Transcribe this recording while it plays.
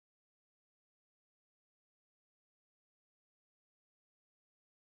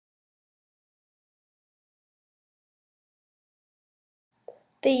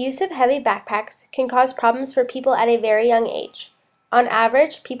The use of heavy backpacks can cause problems for people at a very young age. On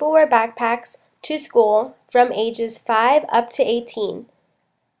average, people wear backpacks to school from ages 5 up to 18.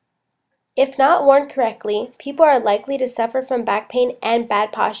 If not worn correctly, people are likely to suffer from back pain and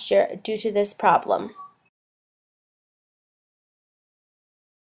bad posture due to this problem.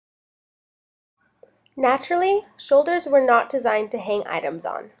 Naturally, shoulders were not designed to hang items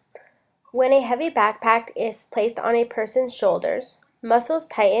on. When a heavy backpack is placed on a person's shoulders, muscles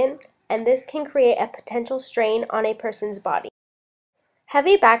tighten, and this can create a potential strain on a person's body.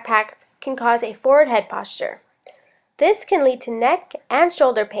 Heavy backpacks can cause a forward head posture. This can lead to neck and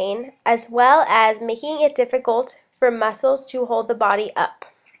shoulder pain, as well as making it difficult for muscles to hold the body up.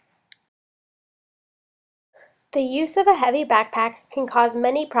 The use of a heavy backpack can cause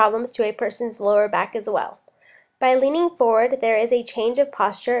many problems to a person's lower back as well. By leaning forward, there is a change of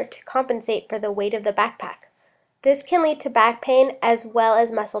posture to compensate for the weight of the backpack. This can lead to back pain as well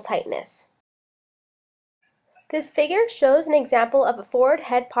as muscle tightness. This figure shows an example of a forward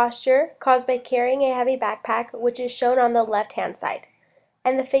head posture caused by carrying a heavy backpack, which is shown on the left-hand side.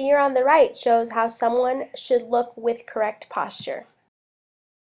 And the figure on the right shows how someone should look with correct posture.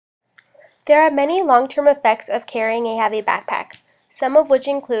 There are many long-term effects of carrying a heavy backpack, some of which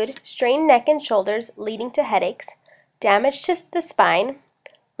include strained neck and shoulders leading to headaches, damage to the spine,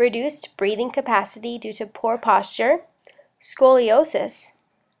 reduced breathing capacity due to poor posture, scoliosis,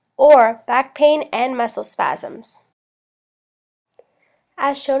 or back pain and muscle spasms.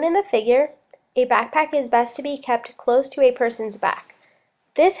 As shown in the figure, a backpack is best to be kept close to a person's back.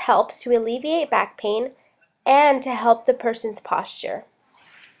 This helps to alleviate back pain and to help the person's posture.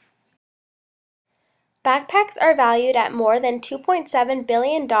 Backpacks are valued at more than $2.7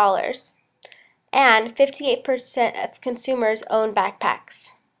 billion, and 58% of consumers own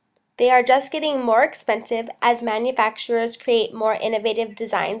backpacks. They are just getting more expensive as manufacturers create more innovative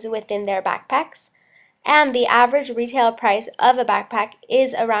designs within their backpacks, and the average retail price of a backpack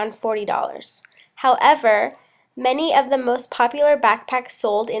is around $40. However, many of the most popular backpacks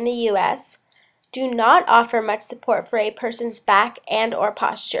sold in the US do not offer much support for a person's back and/or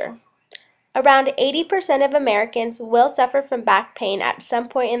posture. Around 80% of Americans will suffer from back pain at some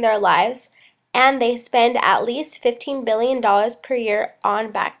point in their lives, and they spend at least $15 billion per year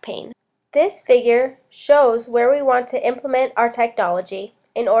on back pain. This figure shows where we want to implement our technology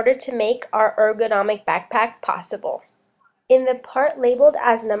in order to make our ergonomic backpack possible. In the part labeled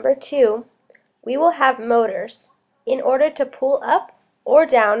as number 2, we will have motors in order to pull up or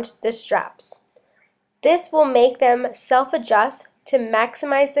down the straps. This will make them self-adjust to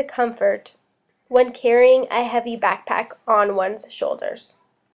maximize the comfort when carrying a heavy backpack on one's shoulders.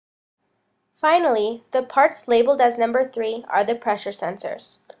 Finally, the parts labeled as number 3 are the pressure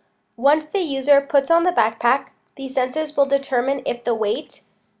sensors. Once the user puts on the backpack, these sensors will determine if the weight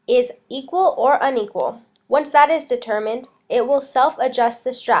is equal or unequal. Once that is determined, it will self-adjust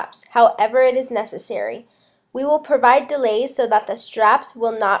the straps, however it is necessary. We will provide delays so that the straps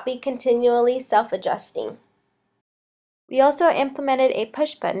will not be continually self-adjusting. We also implemented a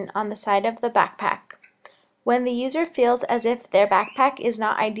push button on the side of the backpack. When the user feels as if their backpack is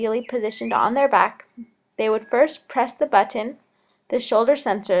not ideally positioned on their back, they would first press the button. The shoulder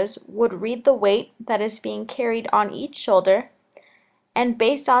sensors would read the weight that is being carried on each shoulder, and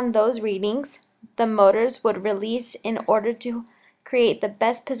based on those readings, the motors would release in order to create the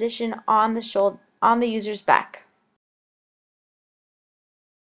best position on the user's back.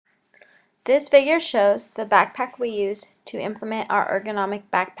 This figure shows the backpack we use to implement our ergonomic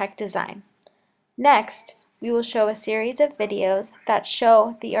backpack design. Next, we will show a series of videos that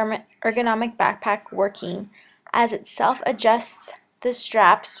show the ergonomic backpack working as it self-adjusts the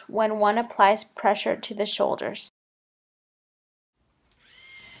straps when one applies pressure to the shoulders.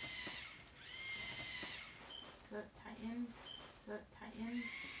 So tighten.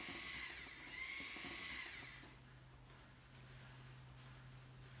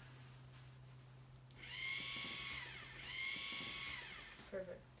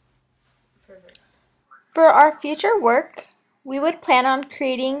 Perfect. For our future work, we would plan on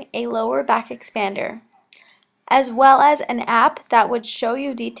creating a lower back expander, as well as an app that would show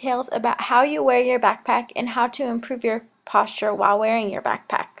you details about how you wear your backpack and how to improve your posture while wearing your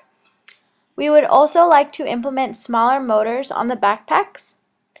backpack. We would also like to implement smaller motors on the backpacks,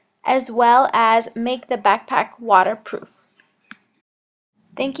 as well as make the backpack waterproof.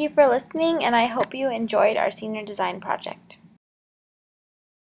 Thank you for listening, and I hope you enjoyed our senior design project.